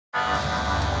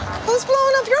Who's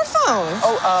blowing up your phone?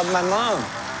 Oh, my mom.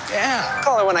 Yeah.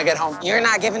 Call her when I get home. You're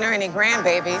not giving her any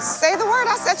grandbabies. Say the word,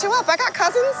 I'll set you up. I got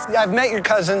cousins. Yeah, I've met your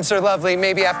cousins. They're lovely.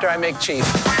 Maybe after I make chief.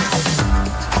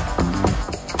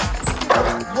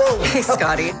 Whoa. Hey,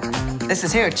 Scotty. This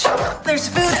is Hooch. There's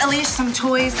food, Elise, some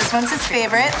toys. This one's his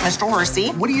favorite, Mr.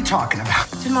 Horsey. What are you talking about?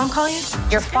 Did Mom call you?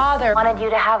 Your father wanted you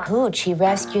to have Hooch. He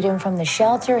rescued him from the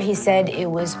shelter. He said it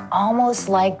was almost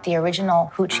like the original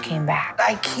Hooch came back.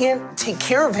 I can't take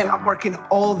care of him. I'm working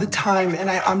all the time, and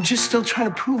I'm just still trying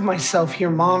to prove myself here,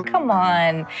 Mom. Come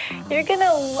on. You're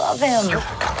gonna love him. Go on,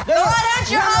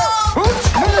 Hooch, you're home!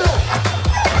 Hooch!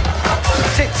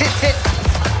 Sit.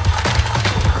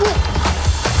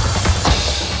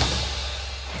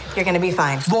 You're gonna be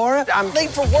fine. Laura, I'm late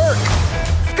for work.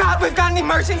 Scott, we've got an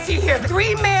emergency here.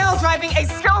 3 males driving a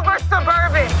silver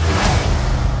Suburban.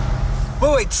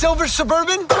 Wait, silver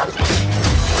Suburban?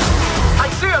 I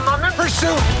see him. I'm in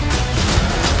Pursuit.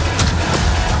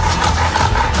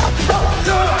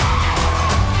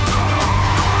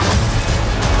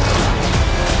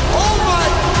 Oh my!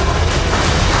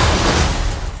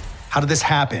 How did this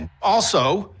happen?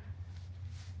 Also,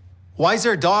 why is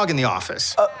there a dog in the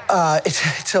office?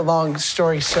 It's a long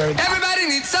story, sir. Everybody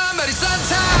needs somebody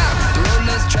sometime. The road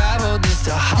less traveled is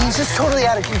the hard. He's just totally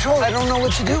out of control. I don't know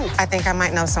what to do. I think I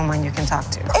might know someone you can talk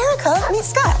to. Erica, meet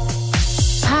Scott.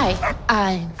 Hi.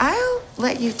 I'll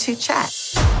let you two chat.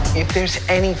 If there's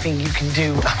anything you can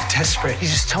do, I'm desperate.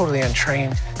 He's just totally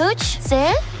untrained. Hooch,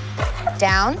 sit.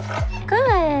 Down.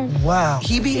 Good. Wow.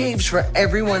 He behaves for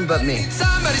everyone but me.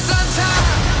 Somebody sometime.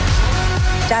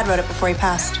 Dad wrote it before he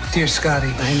passed. Dear Scotty,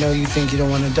 I know you think you don't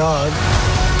want a dog,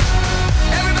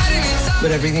 Everybody needs somebody.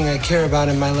 but everything I care about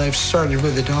in my life started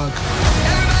with a dog.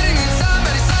 Everybody needs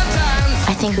somebody sometimes.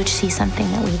 I think Hooch sees something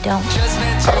that we don't. Just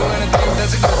met you and I think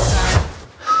that's a good sign.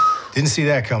 Didn't see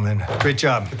that coming. Great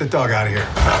job. Get the dog out of here.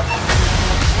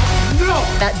 No!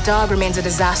 That dog remains a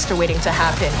disaster waiting to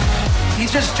happen.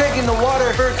 He's just checking the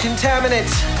water for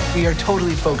contaminants. We are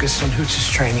totally focused on Hooch's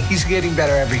training. He's getting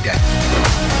better every day.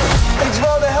 Thanks for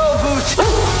all the help, Hooch.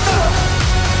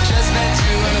 Just met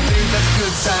you and I think that's a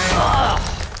good sign.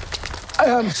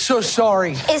 I'm so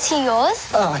sorry. Is he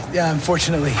yours? Yeah,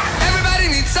 unfortunately. Everybody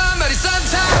needs somebody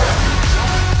sometime.